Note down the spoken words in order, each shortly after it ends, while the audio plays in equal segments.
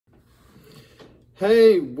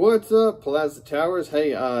Hey, what's up, Plaza Towers?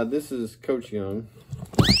 Hey, this is Coach Young.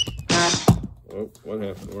 Oh, what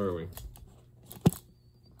happened? Where are we?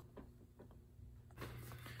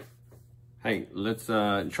 Hey, let's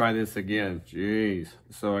try this again. Jeez.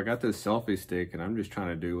 So I got this selfie stick and I'm just trying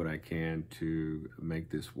to do what I can to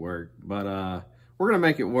make this work. But we're gonna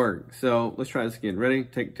make it work. So let's try this again. Ready?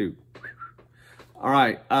 Take two. All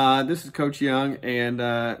right, this is Coach Young, and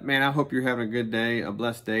man, I hope you're having a good day, a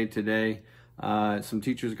blessed day today. Some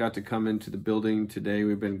teachers got to come into the building today.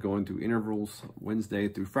 We've been going through intervals Wednesday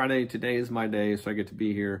through Friday. Today is my day, so I get to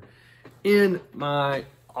be here in my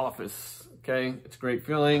office. Okay, it's a great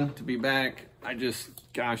feeling to be back. I just,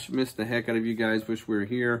 gosh, missed the heck out of you guys. Wish we were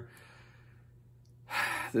here.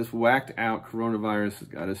 This whacked out coronavirus has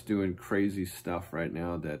got us doing crazy stuff right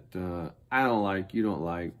now that I don't like, you don't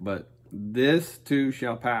like, but this too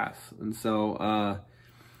shall pass. And so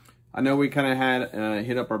I know we kind of had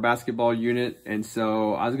hit up our basketball unit, and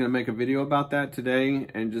so I was going to make a video about that today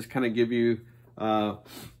and just kind of give you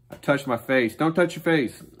touch my face. Don't touch your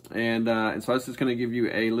face. And so I was just going to give you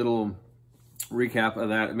a little recap of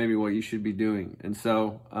that, maybe what you should be doing. And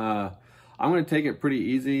so I'm going to take it pretty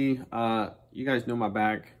easy. You guys know my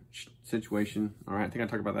back situation. All right, I think I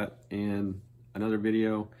talked about that in another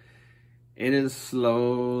video. It is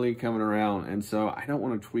slowly coming around, and so I don't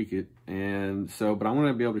want to tweak it. And so, but I want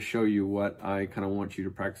to be able to show you what I kind of want you to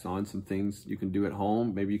practice on, some things you can do at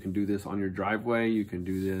home. Maybe you can do this on your driveway. You can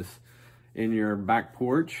do this in your back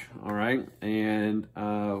porch, all right? And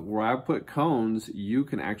where I put cones, you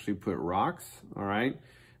can actually put rocks, all right?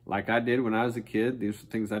 Like I did when I was a kid. These are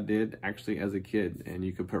things I did actually as a kid. And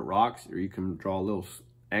you can put rocks, or you can draw little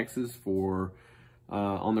X's for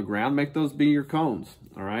on the ground. Make those be your cones,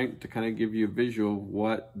 all right? To kind of give you a visual of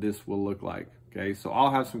what this will look like, okay? So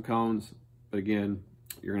I'll have some cones, but again,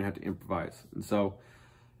 you're gonna have to improvise. And so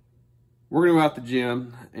we're gonna go out the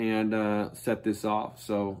gym and set this off.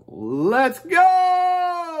 So let's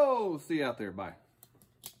go! See you out there, bye.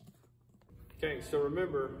 Okay, so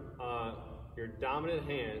remember, your dominant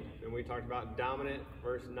hand, and we talked about dominant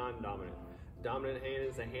versus non-dominant. Dominant hand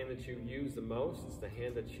is the hand that you use the most. It's the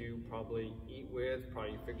hand that you probably eat with,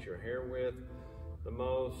 probably you fix your hair with the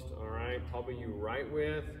most, all right? Probably you write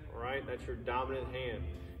with, all right? That's your dominant hand.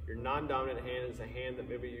 Your non-dominant hand is a hand that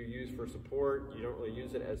maybe you use for support. You don't really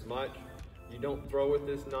use it as much. You don't throw with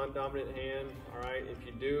this non-dominant hand, all right? If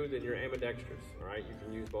you do, then you're ambidextrous, all right? You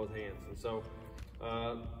can use both hands. And so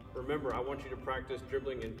remember, I want you to practice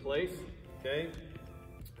dribbling in place, okay?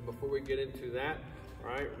 And before we get into that, all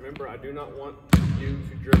right, remember, I do not want you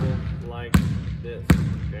to dribble like this,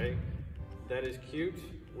 okay? That is cute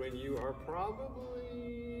when you are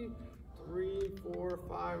probably 3, 4,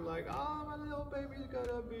 5, like, oh, my little baby's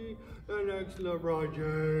gonna be the next LeBron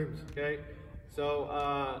James, okay?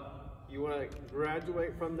 So you wanna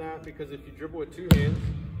graduate from that, because if you dribble with two hands,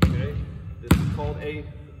 okay, this is called a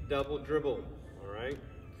double dribble, all right?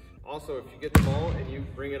 Also, if you get the ball and you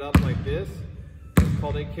bring it up like this, it's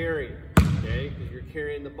called a carry. Okay, because you're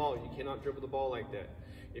carrying the ball. You cannot dribble the ball like that.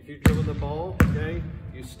 If you dribble the ball, okay,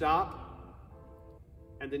 you stop,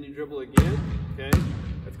 and then you dribble again, okay,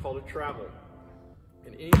 that's called a travel.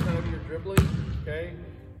 And anytime you're dribbling, okay,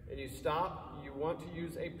 and you stop, you want to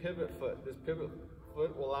use a pivot foot. This pivot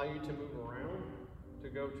foot will allow you to move around to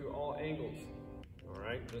go to all angles, all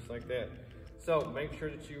right, just like that. So make sure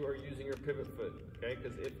that you are using your pivot foot, okay,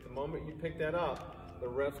 because if the moment you pick that up, the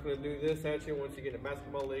ref's going to do this at you once you get in a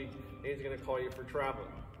basketball league, and he's going to call you for traveling,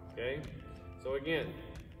 okay? So again,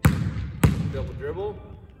 double dribble,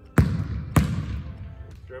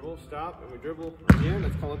 dribble, stop, and we dribble again.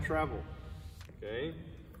 That's called a travel, okay?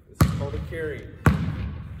 This is called a carry,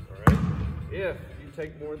 all right? If you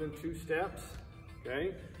take more than 2 steps,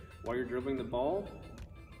 okay, while you're dribbling the ball,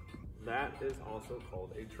 that is also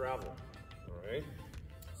called a travel, all right?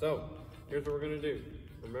 So here's what we're going to do.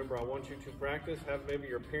 Remember, I want you to practice, have maybe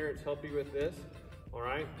your parents help you with this, all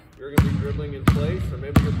right? You're gonna be dribbling in place, or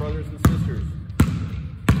maybe your brothers and sisters.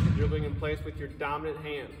 You're dribbling in place with your dominant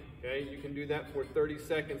hand, okay? You can do that for 30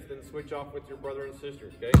 seconds, then switch off with your brother and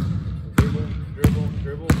sister, okay? Dribble, dribble,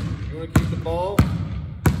 dribble. You wanna keep the ball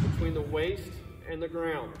between the waist and the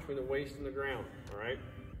ground, all right?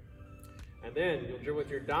 And then you'll dribble with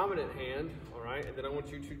your dominant hand, all right? And then I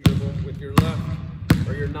want you to dribble with your left,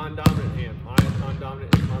 or your non-dominant hand. My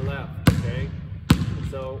non-dominant is my left, okay?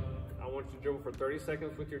 So I want you to dribble for 30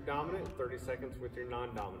 seconds with your dominant, 30 seconds with your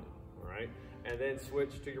non-dominant, all right? And then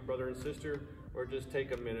switch to your brother and sister, or just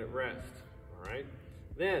take a minute rest, all right?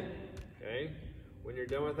 Then, okay, when you're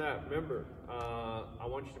done with that, remember, I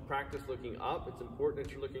want you to practice looking up. It's important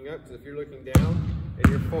that you're looking up, because if you're looking down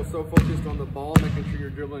and you're so focused on the ball, making sure you're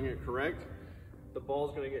dribbling it correct, the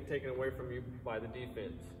ball's going to get taken away from you by the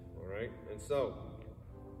defense. All right, and so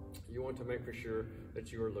you want to make for sure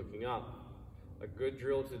that you are looking up. A good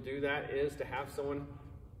drill to do that is to have someone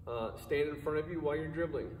stand in front of you while you're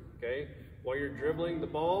dribbling. Okay, while you're dribbling the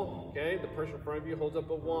ball, okay, the person in front of you holds up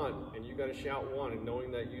a 1, and you got to shout 1, and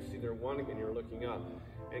knowing that you see their 1 and you're looking up,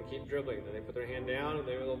 and keep dribbling. Then they put their hand down and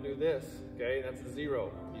they'll do this. Okay, that's a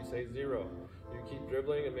 0. You say 0. You keep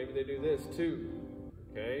dribbling, and maybe they do this 2.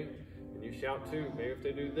 Okay, and you shout 2. Maybe if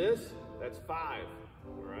they do this, that's 5.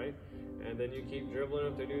 All right, and then you keep dribbling.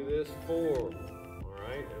 If they do this, 4. All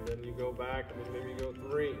right, and then you go back, and then maybe you go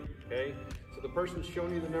 3. Okay, so the person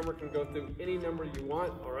showing you the number can go through any number you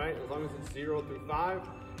want. All right, as long as it's 0 through 5,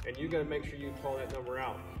 and you got to make sure you call that number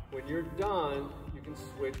out. When you're done, you can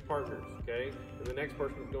switch partners. Okay, and the next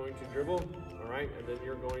person is going to dribble. All right, and then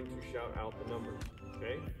you're going to shout out the numbers.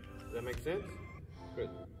 Okay, does that make sense? Good.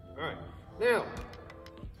 All right, now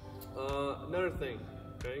another thing.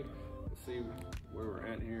 Okay, let's see where we're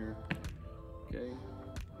at here. Okay,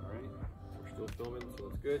 all right, we're still filming, so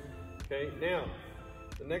that's good. Okay, now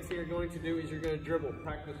the next thing you're going to do is you're going to dribble,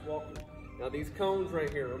 practice walking. Now these cones right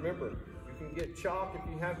here, remember, you can get chalk if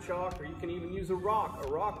you have chalk, or you can even use a rock.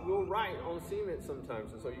 A rock will write on cement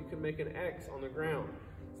sometimes, and so you can make an X on the ground.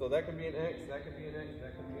 So that can be an X, that can be an X,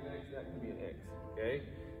 that can be an X, that can be an X. Okay,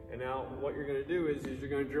 and now what you're going to do is you're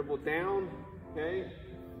going to dribble down, okay,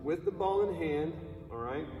 with the ball in hand, all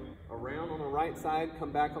right, around on the right side,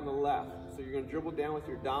 come back on the left. So you're going to dribble down with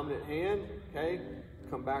your dominant hand, okay,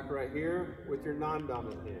 come back right here with your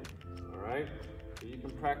non-dominant hand, all right? So you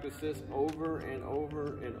can practice this over and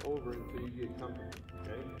over and over until you get comfortable,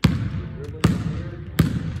 okay? You're dribbling here,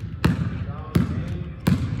 dominant hand,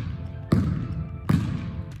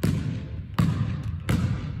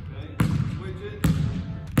 okay, switch it,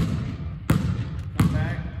 come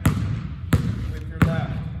back with your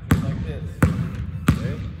left, just like this.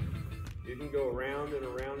 You can go around and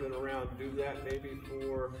around and around. Do that maybe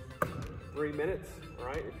for 3 minutes, all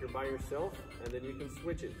right, if you're by yourself, and then you can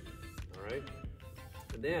switch it, all right?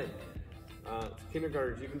 And then,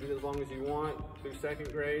 kindergartners, you can do it as long as you want through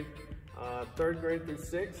 2nd grade. 3rd grade through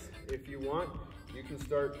 6th, if you want, you can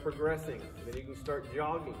start progressing. Then you can start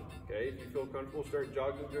jogging, okay? If you feel comfortable, start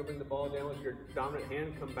jogging, dribbling the ball down with your dominant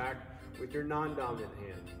hand, come back with your non-dominant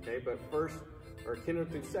hand, okay? But first, or kinder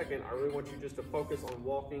through 2nd, I really want you just to focus on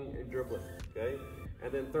walking and dribbling, okay?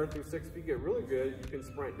 And then 3rd through 6th, if you get really good, you can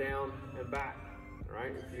sprint down and back, all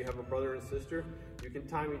right? If you have a brother and sister, you can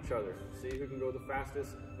time each other. See who can go the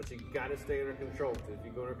fastest, but you gotta stay under control, because if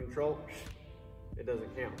you go under control, it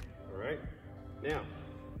doesn't count, all right? Now,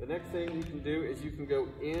 the next thing you can do is you can go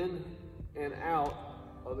in and out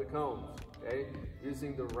of the cones, okay?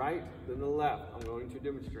 Using the right, then the left. I'm going to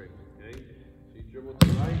demonstrate, okay? So you dribble to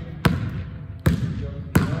the right,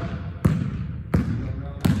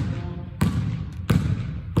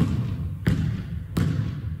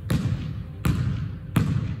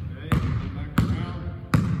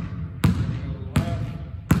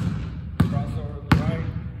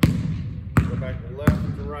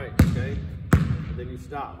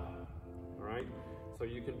 stop, all right? So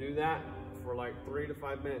you can do that for like 3 to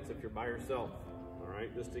 5 minutes if you're by yourself, all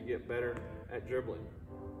right? Just to get better at dribbling.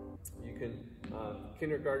 You can,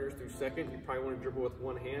 kindergartners through 2nd, you probably want to dribble with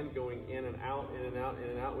one hand, going in and out, in and out, in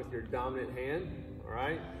and out with your dominant hand, all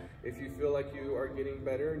right? If you feel like you are getting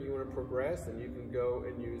better and you want to progress, then you can go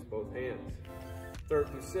and use both hands. 3rd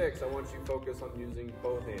through 6th, I want you to focus on using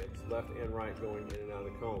both hands, left and right, going in and out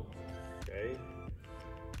of the cones, okay?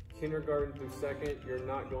 Kindergarten through 2nd, you're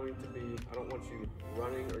not going to be, I don't want you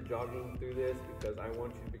running or jogging through this, because I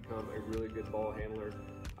want you to become a really good ball handler.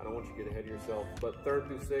 I don't want you to get ahead of yourself. But 3rd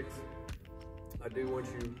through 6th, I do want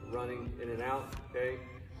you running in and out, okay?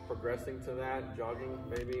 Progressing to that, jogging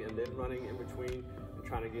maybe, and then running in between, and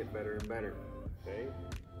trying to get better and better, okay?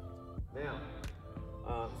 Now,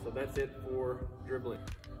 so that's it for dribbling.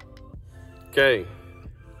 Okay,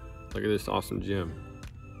 look at this awesome gym.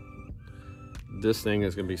 This thing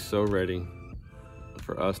is gonna be so ready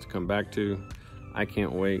for us to come back to. I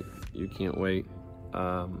can't wait, you can't wait.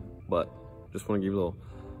 But just wanna give you a little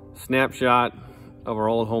snapshot of our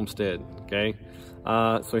old homestead, okay?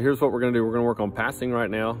 So here's what we're gonna do. We're gonna work on passing right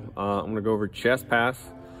now. I'm gonna go over chest pass.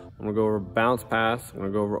 I'm gonna go over bounce pass. I'm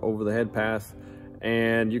gonna go over the head pass.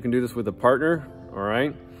 And you can do this with a partner, all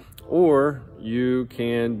right? Or you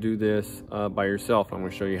can do this by yourself. I'm gonna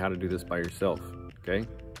show you how to do this by yourself, okay?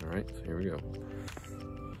 All right, so here we go.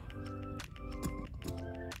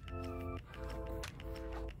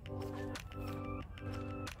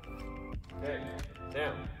 Okay,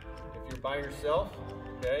 now, if you're by yourself,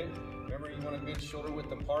 okay, remember you want a good shoulder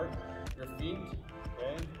width apart, your feet,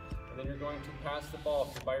 okay? And then you're going to pass the ball.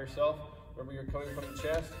 If you're by yourself, remember you're coming from the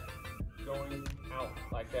chest, going out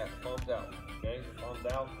like that, palms out, okay? Palms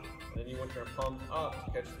out, and then you want your palms up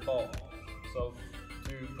to catch the ball. So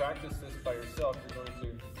to practice this by yourself, you're going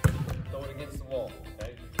to throw it against the wall,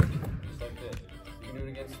 okay? Just like this. You can do it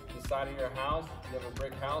against the side of your house. If you have a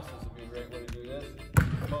brick house, this would be a great way to do this.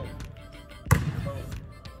 Boom, boom,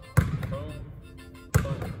 boom,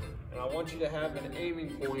 boom. And I want you to have an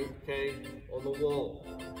aiming point, okay, on the wall.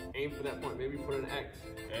 Aim for that point, maybe put an X,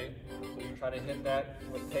 okay? So you try to hit that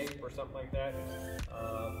with tape or something like that,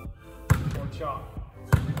 or chalk,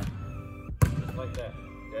 just like that,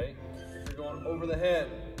 okay? If you're going over the head,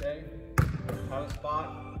 okay, have a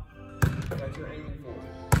spot that you're aiming for.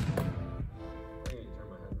 I need to turn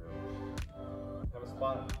my head around. Have a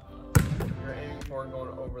spot you're aiming for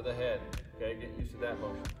going over the head, okay? Get used to that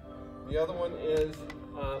motion. The other one is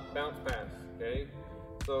bounce pass, okay?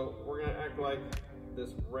 So we're gonna act like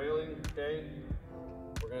this railing, okay?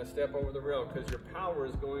 We're gonna step over the rail because your power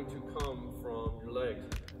is going to come from your legs.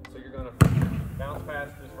 So you're gonna bounce pass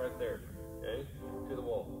this right there, okay? To the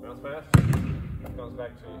wall. Bounce pass, it comes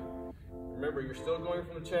back to you. Remember, you're still going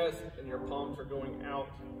from the chest and your palms are going out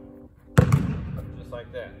just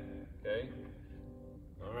like that, okay?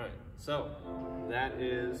 All right, so that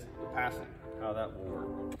is the passing, how that will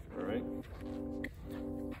work, all right?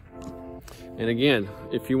 And again,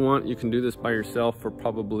 if you want, you can do this by yourself for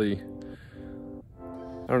probably,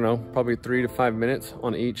 I don't know, probably 3 to 5 minutes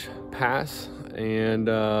on each pass, and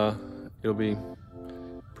it'll be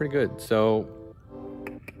pretty good. So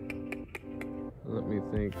let me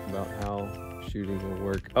think about how shooting will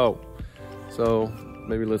work. Oh, so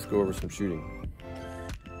maybe let's go over some shooting.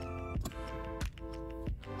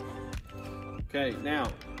 Okay, now,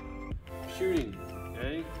 shooting,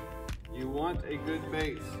 okay? You want a good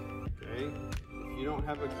base, okay? If you don't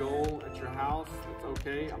have a goal at your house, that's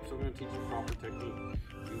okay. I'm still gonna teach you proper technique.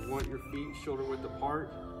 You want your feet shoulder width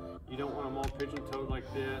apart. You don't want them all pigeon-toed like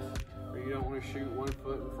this, or you don't wanna shoot 1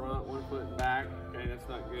 foot in front, 1 foot in back, okay? That's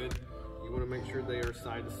not good. You wanna make sure they are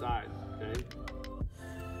side to side, okay?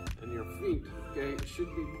 And your feet, okay,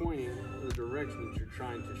 should be pointing in the direction that you're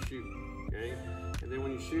trying to shoot, okay? And then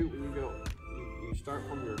when you shoot, when you go, you start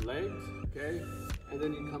from your legs, okay? And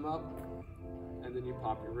then you come up, and then you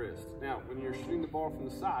pop your wrist. Now, when you're shooting the ball from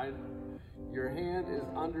the side, your hand is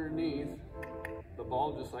underneath the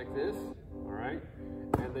ball just like this, all right?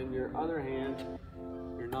 And then your other hand,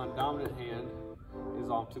 your non-dominant hand, is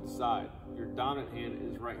off to the side. Your dominant hand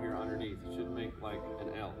is right here underneath. It should make like an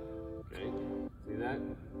L, okay? See that?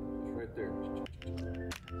 It's right there.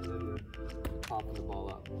 And then you're popping the ball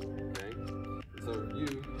up, okay? And so you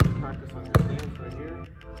practice on your stance right here,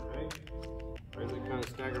 okay? I really kind of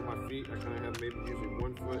stagger my feet. I kind of have maybe usually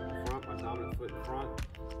 1 foot in front, my dominant foot in front,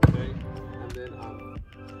 okay? And then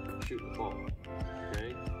I'm shooting the ball,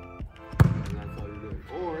 okay? And that's all you're doing.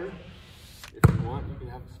 Or, if you want, you can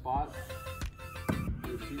have a spot.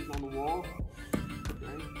 You're shooting on the wall,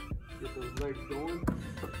 okay? Get those legs going.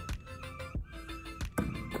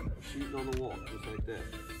 Shooting on the wall, just like that,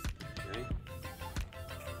 okay?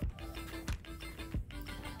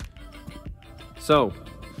 So,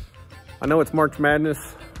 I know it's March Madness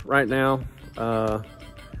right now.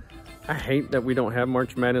 I hate that we don't have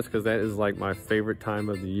March Madness because that is like my favorite time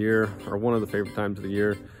of the year, or one of the favorite times of the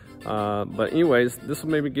year. But anyways, this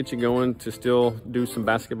will maybe get you going to still do some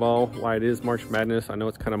basketball while it is March Madness. I know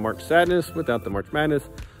it's kind of March Sadness without the March Madness,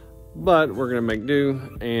 but we're gonna make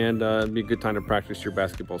do, and it'll be a good time to practice your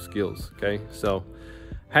basketball skills, okay? So,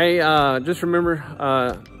 hey, just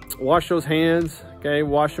remember, wash those hands, okay?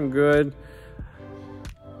 Wash them good.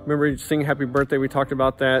 Remember, sing happy birthday. We talked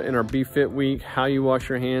about that in our Be Fit week, how you wash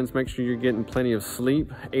your hands. Make sure you're getting plenty of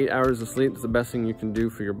sleep. 8 hours of sleep is the best thing you can do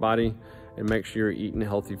for your body. And make sure you're eating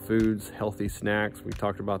healthy foods, healthy snacks. We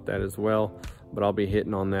talked about that as well, but I'll be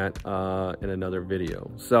hitting on that in another video.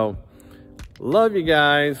 So, love you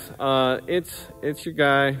guys. It's your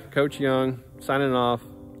guy, Coach Young, signing off.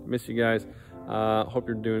 Miss you guys. Hope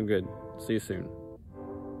you're doing good. See you soon.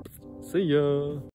 See ya.